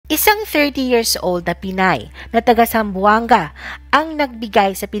Isang 30 years old na Pinay na taga Zamboanga ang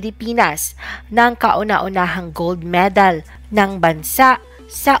nagbigay sa Pilipinas ng kauna-unahang gold medal ng bansa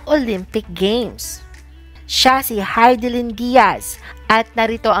sa Olympic Games. Siya si Hidilyn Diaz at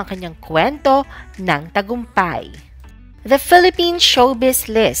narito ang kanyang kwento ng tagumpay. The Philippines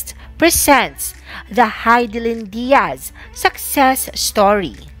Showbiz List presents the Hidilyn Diaz success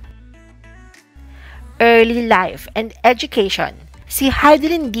story. Early life and education. Si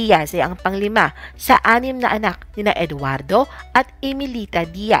Hidilyn Diaz ay ang panglima sa 6 na anak nina Eduardo at Emilita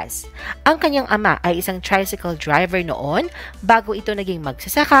Diaz. Ang kanyang ama ay isang tricycle driver noon bago ito naging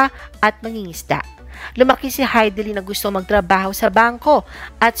magsasaka at mangingisda. Lumaki si Hidilyn na gusto magtrabaho sa bangko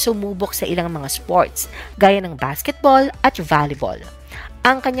at sumubok sa ilang mga sports gaya ng basketball at volleyball.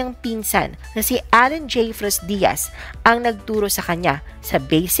 Ang kanyang pinsan na si Alan J. Diaz ang nagturo sa kanya sa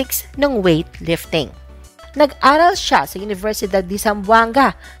basics ng weightlifting. Nag-aral siya sa Universidad de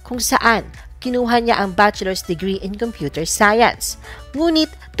Zamboanga kung saan kinuha niya ang bachelor's degree in computer science.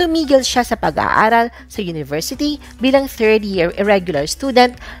 Ngunit tumigil siya sa pag-aaral sa university bilang third-year irregular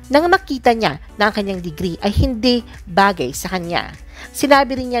student nang makita niya na ang kanyang degree ay hindi bagay sa kanya.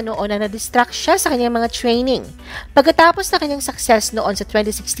 Sinabi rin niya noon na na-distract siya sa kanyang mga training. Pagkatapos na kanyang success noon sa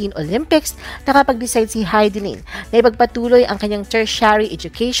 2016 Olympics, nakapag-decide si Hidilyn na ipagpatuloy ang kanyang tertiary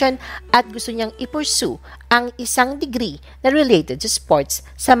education at gusto niyang i-pursue ang isang degree na related to sports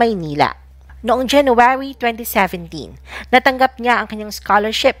sa Manila. Noong January 2017, natanggap niya ang kanyang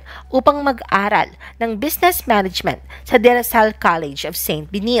scholarship upang mag-aral ng business management sa De La Salle College of St.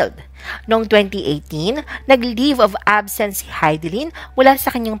 Benilde. Noong 2018, nag-leave of absence si Hidilyn mula sa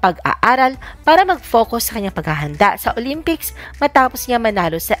kanyang pag-aaral para mag-focus sa kanyang paghahanda sa Olympics matapos niya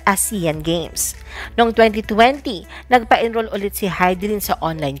manalo sa Asian Games. Noong 2020, nagpa-enroll ulit si Hidilyn sa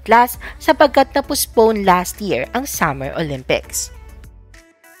online class sapagkat na-postpone last year ang Summer Olympics.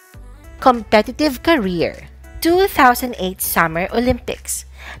 Competitive career. 2008 Summer Olympics.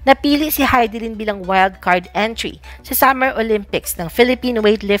 Napili si Hidilyn bilang wildcard entry sa Summer Olympics ng Philippine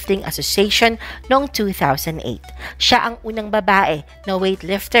Weightlifting Association noong 2008. Siya ang unang babae na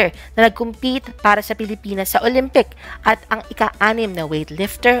weightlifter na nag-compete para sa Pilipinas sa Olympic at ang ika-6 na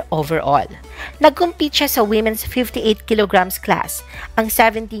weightlifter overall. Nag-compete siya sa women's 58 kilograms class. Ang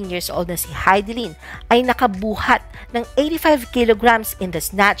 17 years old na si Hidilyn ay nakabuhat ng 85 kilograms in the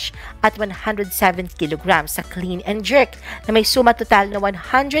snatch at 107 kilograms sa clean and jerk na may suma total na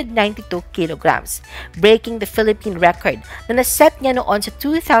 192 kilograms, breaking the Philippine record na naset niya noon sa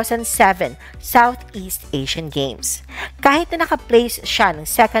 2007 Southeast Asian Games. Kahit na naka-place siya ng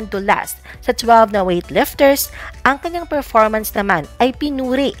second to last sa 12 na weightlifters, ang kanyang performance naman ay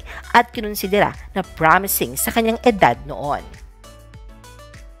pinuri at kinonsidera na promising sa kanyang edad noon.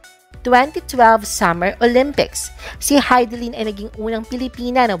 2012 Summer Olympics. Si Hidilyn ay naging unang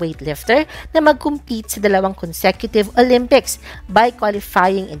Pilipina na weightlifter na mag-compete sa 2 consecutive Olympics by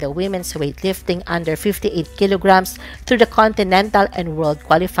qualifying in the women's weightlifting under 58 kilograms through the continental and world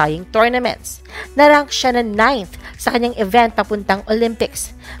qualifying tournaments. Narank siya na 9th sa kanyang event papuntang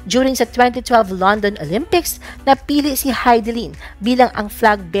Olympics. During sa 2012 London Olympics, napili si Hidilyn bilang ang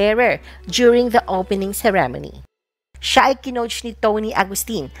flag bearer during the opening ceremony. Siya ay kinoach ni Tony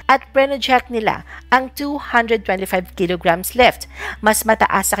Agustin at pre-project nila ang 225 kilograms lift, mas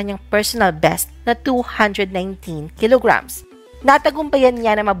mataas sa kanyang personal best na 219 kilograms. Natagumpayan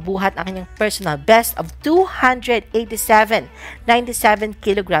niya na mabuhat ang kanyang personal best of 287.97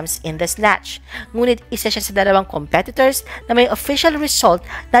 kilograms in the snatch. Ngunit isa siya sa 2 competitors na may official result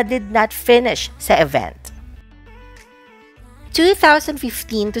na did not finish sa event.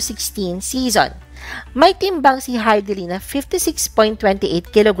 2015 to 16 season. May timbang si Hidilyn na 56.28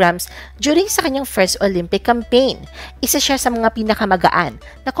 kilograms during sa kanyang first Olympic campaign. Isa siya sa mga pinakamagaan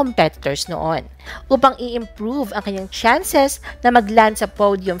na competitors noon. Upang i-improve ang kanyang chances na mag-land sa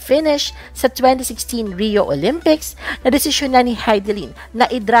podium finish sa 2016 Rio Olympics, nadesisyon na ni Hidilyn na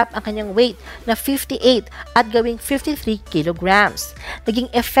i-drop ang kanyang weight na 58 at gawing 53 kilograms. Naging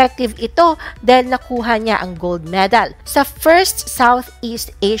effective ito dahil nakuha niya ang gold medal sa first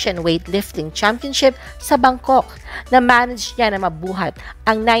Southeast Asian Weightlifting Championship sa Bangkok. Na-manage niya na mabuhat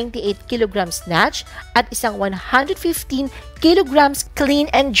ang 98 kg snatch at isang 115 kg clean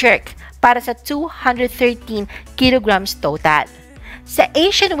and jerk para sa 213 kilograms total. Sa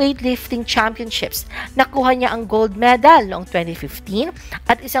Asian Weightlifting Championships, nakuha niya ang gold medal noong 2015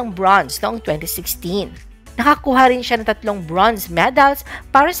 at isang bronze noong 2016. Nakakuha rin siya ng 3 bronze medals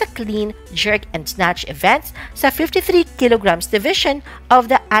para sa clean, jerk, and snatch events sa 53 kilograms division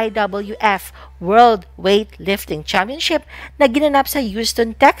of the IWF World Weightlifting Championship na ginanap sa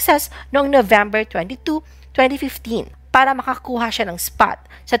Houston, Texas noong November 22, 2015. para makakuha siya ng spot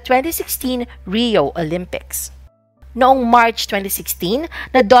sa 2016 Rio Olympics. Noong March 2016,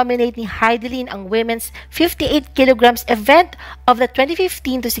 na-dominate ni Hidilyn ang women's 58 kilograms event of the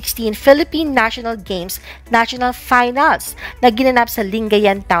 2015-16 Philippine National Games National Finals na ginanap sa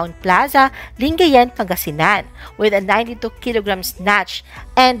Lingayen Town Plaza, Lingayen, Pangasinan, with a 92 kilograms snatch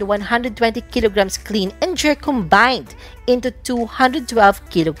and 120 kilograms clean and jerk combined into 212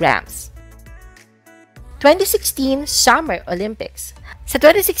 kilograms. 2016 Summer Olympics. Sa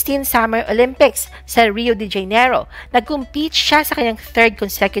 2016 Summer Olympics sa Rio de Janeiro, nag-compete siya sa kanyang third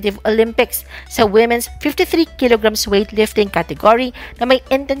consecutive Olympics sa women's 53 kilograms weightlifting category na may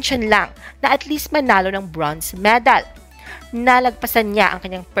intention lang na at least manalo ng bronze medal. Nalagpasan niya ang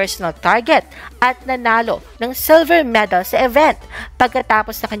kanyang personal target at nanalo ng silver medal sa event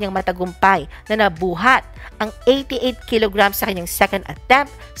pagkatapos sa kanyang matagumpay na nabuhat ang 88 kilograms sa kanyang second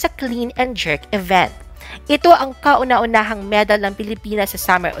attempt sa clean and jerk event. Ito ang kaunaunahang medal ng Pilipinas sa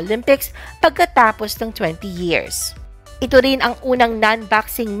Summer Olympics pagkatapos ng 20 years. Ito rin ang unang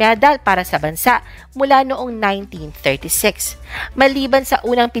non-boxing medal para sa bansa mula noong 1936. Maliban sa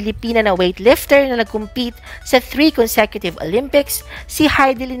unang Pilipina na weightlifter na nag-compete sa 3 consecutive Olympics, si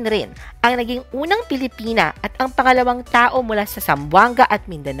Hidilyn rin ang naging unang Pilipina at ang pangalawang tao mula sa Zamboanga at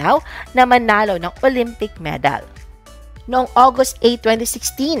Mindanao na manalo ng Olympic medal. Noong August 8,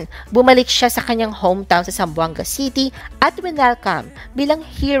 2016, bumalik siya sa kanyang hometown sa Zamboanga City at winelcome bilang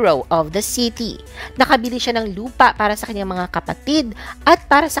Hero of the City. Nakabili siya ng lupa para sa kanyang mga kapatid at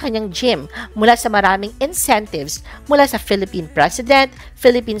para sa kanyang gym mula sa maraming incentives mula sa Philippine President,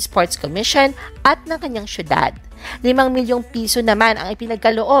 Philippine Sports Commission at ng kanyang syudad. 5 milyong piso naman ang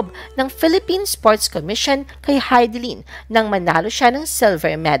ipinagkaloob ng Philippine Sports Commission kay Hidilyn nang manalo siya ng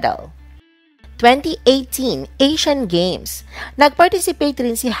silver medal. 2018 Asian Games. Nag-participate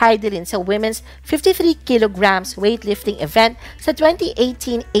rin si Hidilyn sa women's 53 kilograms weightlifting event sa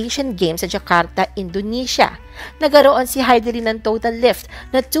 2018 Asian Games sa Jakarta, Indonesia. Nagaroon si Hidilyn ng total lift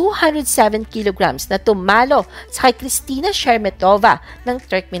na 207 kilograms na tumalo sa kay Kristina Shermetova ng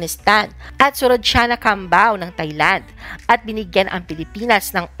Turkmenistan at sunod siya na Kambao ng Thailand at binigyan ang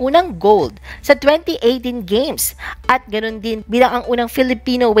Pilipinas ng unang gold sa 2018 Games at ganoon din bilang ang unang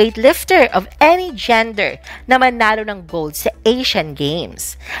Filipino weightlifter of any gender na manalo ng gold sa Asian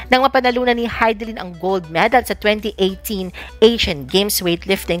Games. Nang mapanalunan ni Hidilyn ang gold medal sa 2018 Asian Games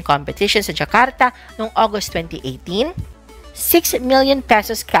weightlifting competition sa Jakarta noong August 2018, 6 million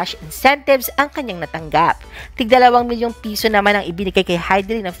pesos cash incentives ang kanyang natanggap. Tig 2 milyong piso naman ang ibinigay kay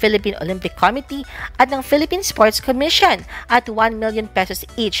Hidilyn ng Philippine Olympic Committee at ng Philippine Sports Commission at 1 million pesos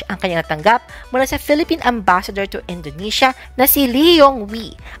each ang kanyang natanggap mula sa Philippine Ambassador to Indonesia na si Leong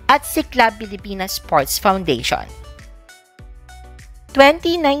Wee at si Club Pilipinas Sports Foundation.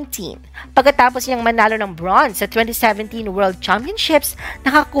 2019. Pagkatapos niyang manalo ng bronze sa 2017 World Championships,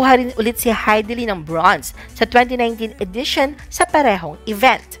 nakakuha rin ulit si Hidilyn ng bronze sa 2019 edition sa parehong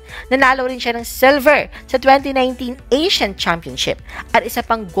event. Nanalo rin siya ng silver sa 2019 Asian Championship at isa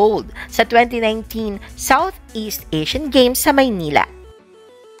pang gold sa 2019 Southeast Asian Games sa Maynila.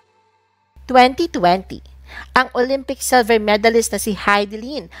 2020. Ang Olympic silver medalist na si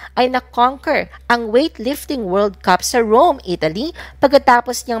Hidilyn ay na-conquer ang weightlifting World Cup sa Rome, Italy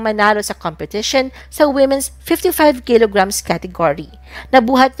pagkatapos niyang manalo sa competition sa women's 55 kilograms category.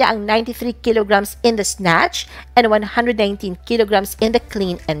 Nabuhat niya ang 93 kilograms in the snatch and 119 kilograms in the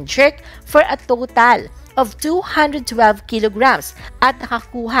clean and jerk for a total of 212 kilograms at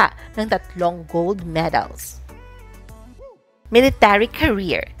nakakuha ng 3 gold medals. Military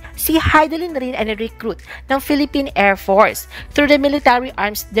career. Si Hidilyn rin ay na-recruit ng Philippine Air Force through the Military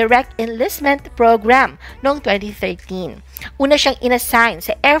Arms Direct Enlistment Program noong 2013. Una siyang inassign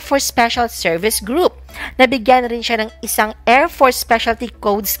sa Air Force Special Service Group. Nabigyan rin siya ng isang Air Force Specialty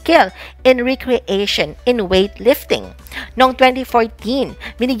Code Skill in Recreation in Weightlifting. Noong 2014,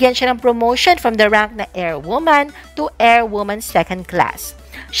 binigyan siya ng promotion from the rank na Airwoman to Airwoman Second Class.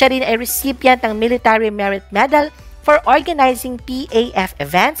 Siya rin ay recipient ng Military Merit Medal for organizing PAF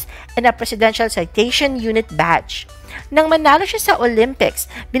events and a Presidential Citation Unit Badge. Nang manalo siya sa Olympics,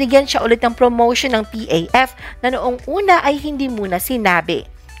 binigyan siya ulit ng promotion ng PAF na noong una ay hindi muna sinabi.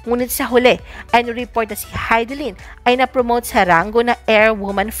 Ngunit sa huli ay nireport na si Hidilyn ay na-promote sa ranggo na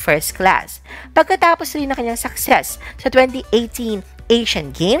Airwoman First Class. Pagkatapos rin ng kanyang success sa 2018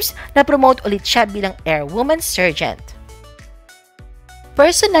 Asian Games, na-promote ulit siya bilang Airwoman Sergeant.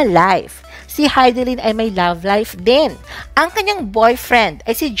 Personal life. si Hidilyn ay may love life din. Ang kanyang boyfriend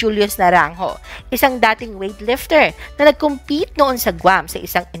ay si Julius Naranjo, isang dating weightlifter na nag-compete noon sa Guam sa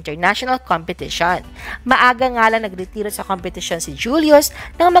isang international competition. Maaga nga lang nagretiro sa competition si Julius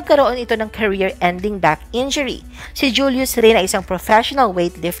nang magkaroon ito ng career-ending back injury. Si Julius rin ay isang professional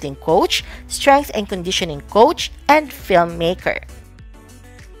weightlifting coach, strength and conditioning coach, and filmmaker.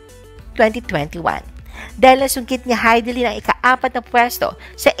 2021. Dahil nasungkit ni Hidilyn ang ika-4 na pwesto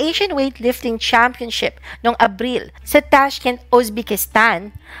sa Asian Weightlifting Championship noong Abril sa Tashkent,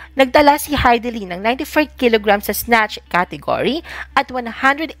 Uzbekistan, nagdala si Hidilyn ng 94 kg sa snatch category at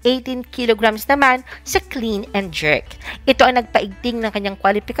 118 kg naman sa clean and jerk. Ito ang nagpaigting ng kanyang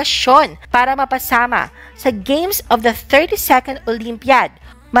kwalifikasyon para mapasama sa Games of the 32nd Olympiad.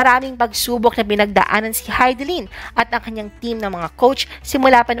 Maraming pagsubok na pinagdaanan si Hidilyn at ang kanyang team ng mga coach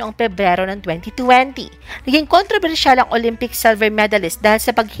simula pa noong Pebrero ng 2020. Naging kontrobersyal ang Olympic silver medalist dahil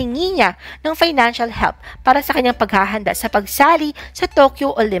sa paghingi niya ng financial help para sa kanyang paghahanda sa pagsali sa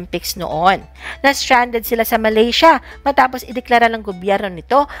Tokyo Olympics noon. Na-stranded sila sa Malaysia matapos ideklara ng gobyerno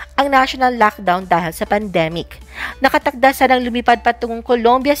nito ang national lockdown dahil sa pandemic. Nakatakda sanang lumipad patungong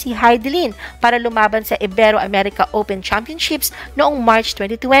Colombia si Hidilyn para lumaban sa Ibero-America Open Championships noong March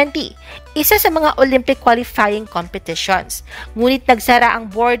 2020, isa sa mga Olympic qualifying competitions. Ngunit nagsara ang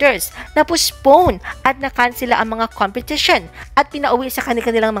borders, na-postpone at nakansela ang mga competition at pinauwi sa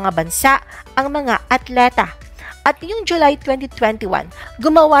kanilang mga bansa ang mga atleta. At ngayong July 2021,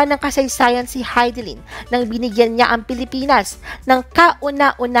 gumawa ng kasaysayan si Hidilyn nang binigyan niya ang Pilipinas ng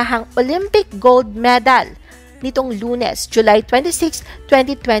kauna-unahang Olympic gold medal nitong Lunes, July 26,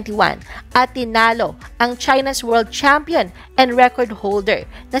 2021 at tinalo ang China's world champion and record holder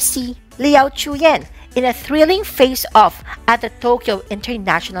na si Liao Chuyen in a thrilling face-off at the Tokyo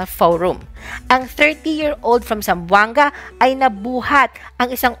International Forum. Ang 30-year-old from Zamboanga ay nabuhat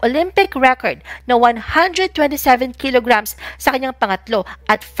ang isang Olympic record na 127 kilograms sa kanyang pangatlo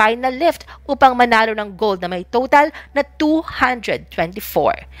at final lift upang manalo ng gold na may total na 224.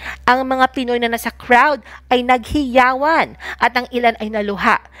 Ang mga Pinoy na nasa crowd ay naghiyawan at ang ilan ay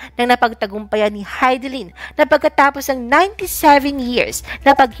naluha nang napagtagumpayan ni Hidilyn na pagkatapos ng 97 years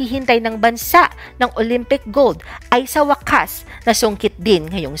na paghihintay ng bansa ng Olympic gold ay sa wakas nasungkit din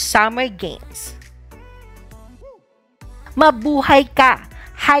ngayong Summer Games. Mabuhay ka,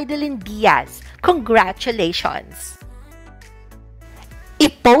 Hidilyn Diaz! Congratulations!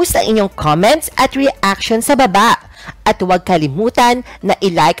 I-post ang inyong comments at reaction sa baba at huwag kalimutan na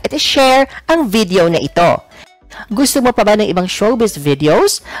i-like at i-share ang video na ito. Gusto mo pa ba ng ibang showbiz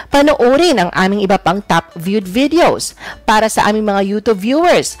videos? Panoorin ang aming iba pang top viewed videos. Para sa aming mga YouTube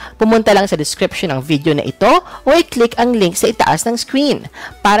viewers, pumunta lang sa description ng video na ito o i-click ang link sa itaas ng screen.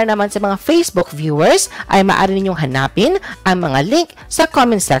 Para naman sa mga Facebook viewers, ay maaari ninyong hanapin ang mga link sa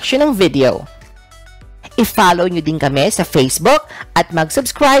comment section ng video. I-follow nyo din kami sa Facebook at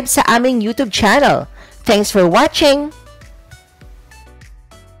mag-subscribe sa aming YouTube channel. Thanks for watching!